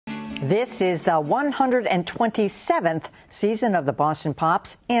This is the 127th season of the Boston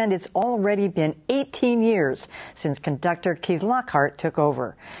Pops, and it's already been 18 years since conductor Keith Lockhart took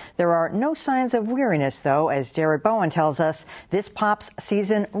over. There are no signs of weariness, though, as Jared Bowen tells us. This Pops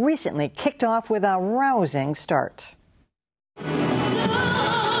season recently kicked off with a rousing start.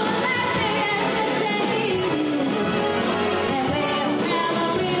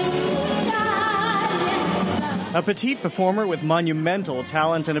 A petite performer with monumental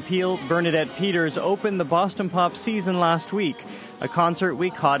talent and appeal, Bernadette Peters opened the Boston Pop season last week, a concert we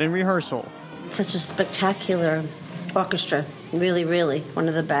caught in rehearsal. Such a spectacular orchestra, really, really one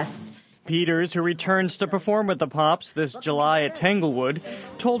of the best. Peters, who returns to perform with the Pops this July at Tanglewood,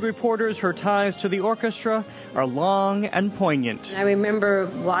 told reporters her ties to the orchestra are long and poignant. I remember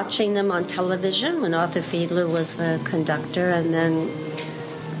watching them on television when Arthur Fiedler was the conductor, and then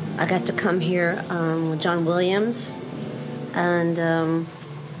I got to come here with John Williams, and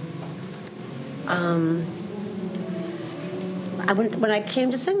when I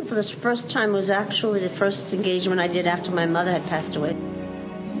came to sing for the first time, it was actually the first engagement I did after my mother had passed away.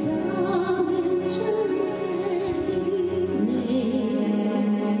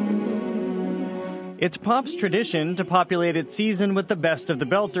 It's Pop's tradition to populate its season with the best of the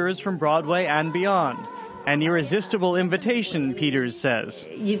belters from Broadway and beyond. An irresistible invitation, Peters says.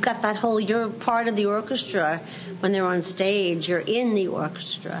 You've got that whole, you're part of the orchestra. When they're on stage, you're in the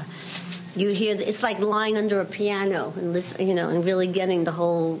orchestra. You hear, it's like lying under a piano and listen, and really getting the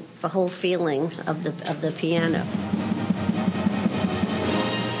whole feeling of the piano.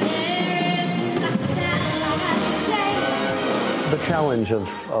 The challenge of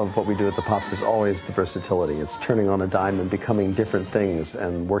what we do at the Pops is always the versatility. It's turning on a dime and becoming different things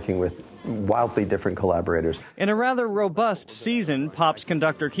and working with wildly different collaborators. In a rather robust season, Pops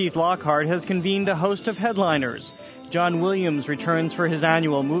conductor Keith Lockhart has convened a host of headliners. John Williams returns for his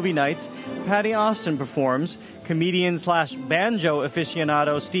annual movie nights. Patti Austin performs. Comedian/banjo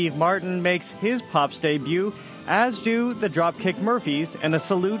aficionado Steve Martin makes his Pops debut, as do the Dropkick Murphys, and a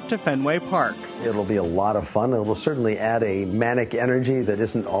salute to Fenway Park. It'll be a lot of fun. It will certainly add a manic energy that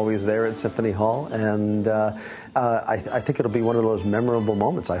isn't always there at Symphony Hall, and I think it'll be one of those memorable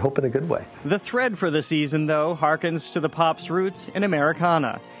moments. I hope in a good way. The thread for the season, though, harkens to the Pops' roots in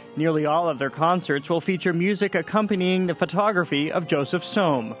Americana. Nearly all of their concerts will feature music accompanying the photography of Joseph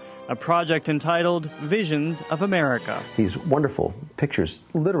Sohm, a project entitled Visions of America. These wonderful pictures,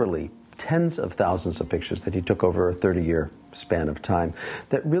 literally tens of thousands of pictures that he took over a 30-year span of time,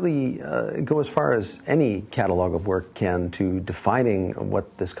 that really go as far as any catalog of work can to defining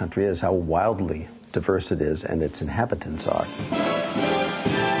what this country is, how wildly diverse it is, and its inhabitants are.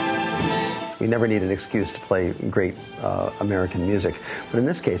 We never need an excuse to play great American music, but in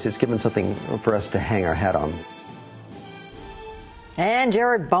this case, it's given something for us to hang our hat on. And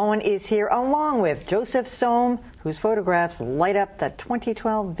Jared Bowen is here along with Joseph Sohm, whose photographs light up the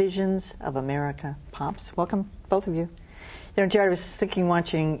 2012 Visions of America Pops. Welcome, both of you. Jared, I was thinking,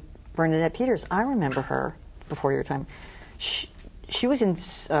 watching Bernadette Peters, I remember her before your time. She was in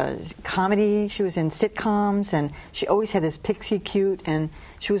comedy, she was in sitcoms, and she always had this pixie cute, and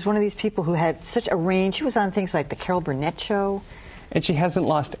she was one of these people who had such a range. She was on things like the Carol Burnett Show. And she hasn't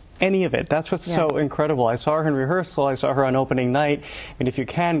lost any of it. That's what's so incredible. I saw her in rehearsal. I saw her on opening night. And if you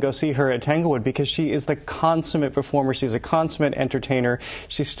can, go see her at Tanglewood, because she is the consummate performer. She's a consummate entertainer.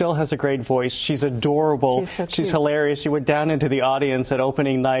 She still has a great voice. She's adorable. She's hilarious. She went down into the audience at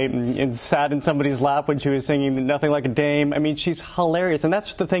opening night and sat in somebody's lap when she was singing Nothing Like a Dame. I mean, she's hilarious. And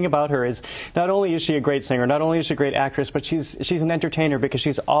that's the thing about her, is not only is she a great singer, not only is she a great actress, but she's an entertainer, because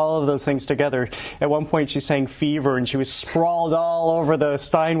she's all of those things together. At one point, she sang Fever, and she was sprawled all over the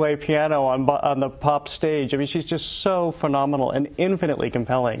Steinway piano on the Pop stage. I mean, she's just so phenomenal and infinitely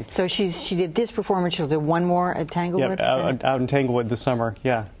compelling. So she did this performance. She'll do one more at Tanglewood? Yeah, out in Tanglewood this summer,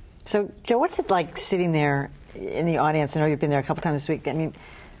 yeah. So, Joe, what's it like sitting there in the audience? I know you've been there a couple times this week. I mean,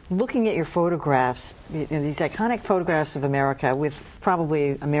 looking at your photographs, these iconic photographs of America with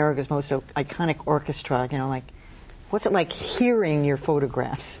probably America's most iconic orchestra, like, what's it like hearing your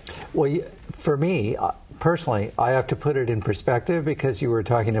photographs? Well, for me, personally, I have to put it in perspective, because you were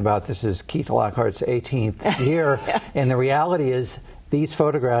talking about this is Keith Lockhart's 18th year, and the reality is these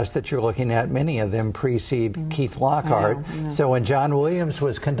photographs that you're looking at, many of them precede Keith Lockhart. I know. So when John Williams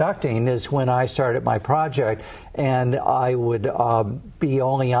was conducting is when I started my project, and I would be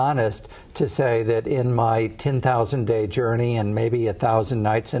only honest to say that in my 10,000-day journey and maybe 1,000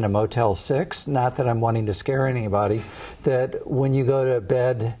 nights in a Motel 6, not that I'm wanting to scare anybody, that when you go to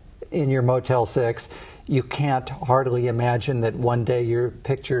bed in your Motel 6, you can't hardly imagine that one day your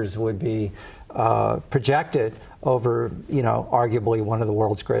pictures would be projected over, arguably one of the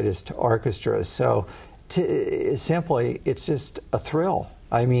world's greatest orchestras. So simply, it's just a thrill.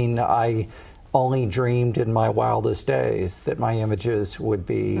 I mean, I only dreamed in my wildest days that my images would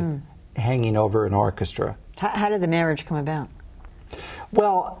be hanging over an orchestra. How did the marriage come about?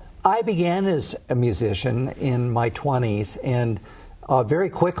 Well, I began as a musician in my 20s, and very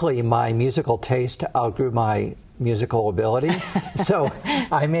quickly my musical taste outgrew my musical ability. So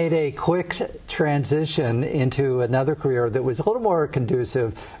I made a quick transition into another career that was a little more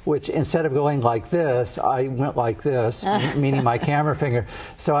conducive, which instead of going like this, I went like this, meaning my camera finger.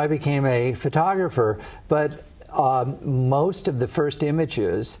 So I became a photographer. But most of the first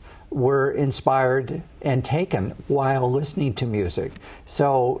images were inspired and taken while listening to music.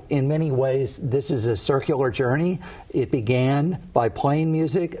 So in many ways, this is a circular journey. It began by playing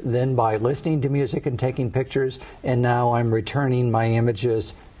music, then by listening to music and taking pictures, and now I'm returning my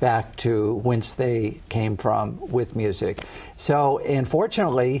images back to whence they came from with music. So, and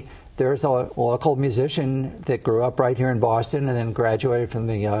fortunately, there's a local musician that grew up right here in Boston and then graduated from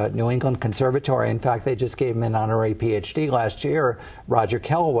the New England Conservatory. In fact, they just gave him an honorary PhD last year, Roger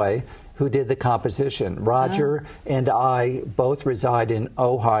Kellaway, who did the composition. Roger and I both reside in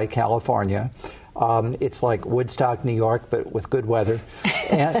Ojai, California. It's like Woodstock, New York, but with good weather.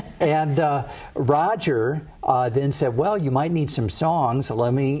 And Roger then said, well, you might need some songs.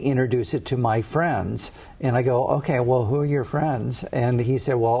 Let me introduce it to my friends. And I go, okay, well, who are your friends? And he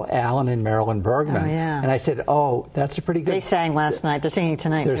said, well, Alan and Marilyn Bergman. Oh, yeah. And I said, oh, that's a pretty good... They sang last night. They're singing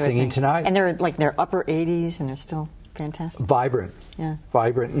tonight, They're too, singing tonight. And they're like their upper 80s, and they're still fantastic. Vibrant. Yeah.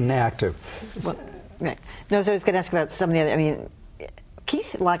 Vibrant and active. Well, right. No, so I was going to ask about some of the other... I mean,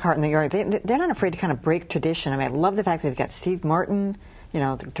 Keith, Lockhart, and the York, they're not afraid to kind of break tradition. I mean, I love the fact that they've got Steve Martin, the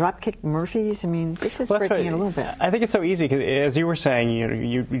Dropkick Murphys. I mean, this is breaking it a little bit. I think it's so easy because, as you were saying,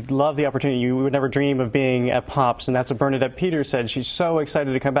 you love the opportunity. You would never dream of being at Pops, and that's what Bernadette Peters said. She's so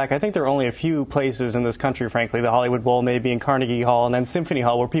excited to come back. I think there are only a few places in this country, frankly, the Hollywood Bowl, maybe, in Carnegie Hall, and then Symphony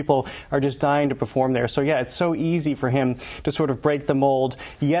Hall, where people are just dying to perform there. So, yeah, it's so easy for him to sort of break the mold,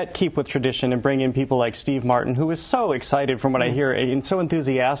 yet keep with tradition and bring in people like Steve Martin, who is so excited, from what I hear, and so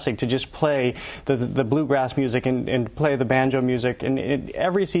enthusiastic to just play the bluegrass music and play the banjo music. And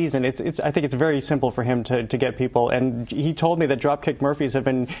every season, I think it's very simple for him to get people. And he told me that Dropkick Murphys have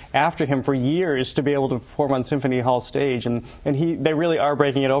been after him for years to be able to perform on Symphony Hall stage. And they really are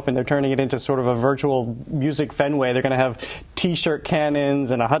breaking it open. They're turning it into sort of a virtual music Fenway. They're going to have T-shirt cannons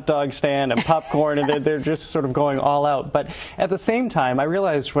and a hot dog stand and popcorn, and they're just sort of going all out. But at the same time, I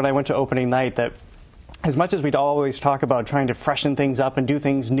realized when I went to opening night that as much as we'd always talk about trying to freshen things up and do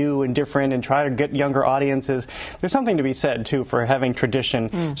things new and different and try to get younger audiences, there's something to be said, too, for having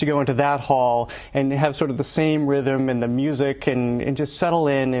tradition to go into that hall and have sort of the same rhythm and the music and just settle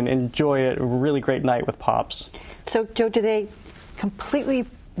in and enjoy a really great night with Pops. So, Joe, do they completely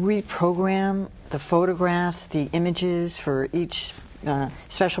reprogram the photographs, the images for each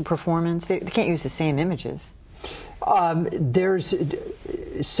special performance? They can't use the same images. There's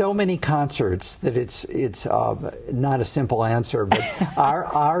so many concerts that it's not a simple answer, but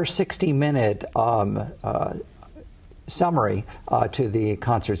our 60-minute summary to the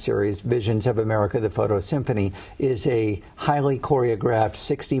concert series, Visions of America, the Photo Symphony, is a highly choreographed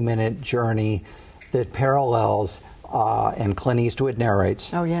 60-minute journey that parallels, and Clint Eastwood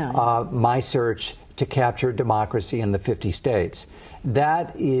narrates, my search to capture democracy in the 50 states.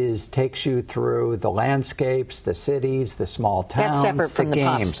 That takes you through the landscapes, the cities, the small towns, that's separate from the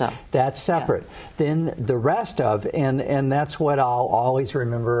games. Pops, though. That's separate. Yeah. Then the rest of, and that's what I'll always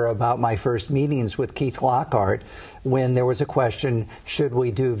remember about my first meetings with Keith Lockhart, when there was a question, should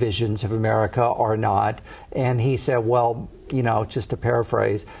we do Visions of America or not? And he said, well, just to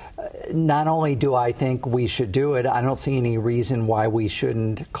paraphrase, not only do I think we should do it, I don't see any reason why we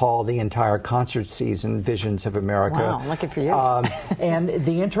shouldn't call the entire concert season Visions of America. Wow, lucky for you. And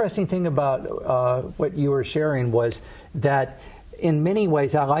the interesting thing about what you were sharing was that in many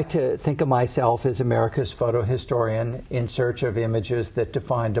ways, I like to think of myself as America's photo historian in search of images that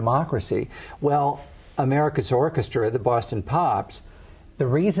define democracy. Well, America's orchestra, the Boston Pops, the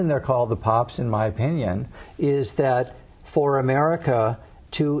reason they're called the Pops, in my opinion, is that for America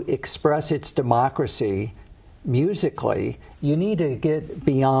to express its democracy musically, you need to get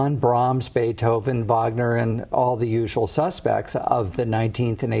beyond Brahms, Beethoven, Wagner, and all the usual suspects of the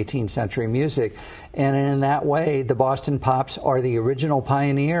 19th and 18th century music. And in that way, the Boston Pops are the original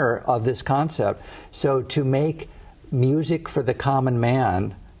pioneer of this concept. So to make music for the common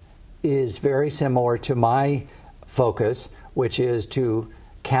man is very similar to my focus, which is to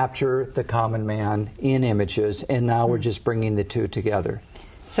capture the common man in images, and now we're just bringing the two together.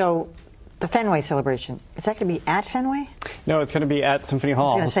 So the Fenway celebration, is that going to be at Fenway? No, it's going to be at Symphony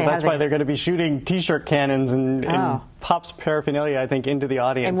Hall. So that's why they're going to be shooting T-shirt cannons and Pops paraphernalia, I think, into the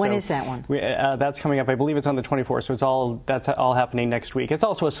audience. And when is that one? That's coming up. I believe it's on the 24th. So that's all happening next week. It's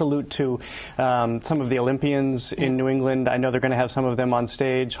also a salute to some of the Olympians in New England. I know they're going to have some of them on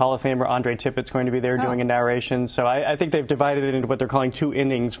stage. Hall of Famer Andre Tippett's going to be there doing a narration. So I think they've divided it into what they're calling two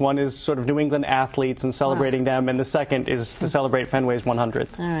innings. One is sort of New England athletes and celebrating them, and the second is to celebrate Fenway's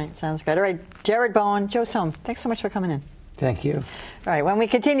 100th. All right, sounds good. All right, Jared Bowen, Joe Sohm, thanks so much for coming in. Thank you. All right, when we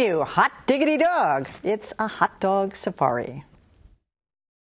continue, hot diggity dog, it's a hot dog safari.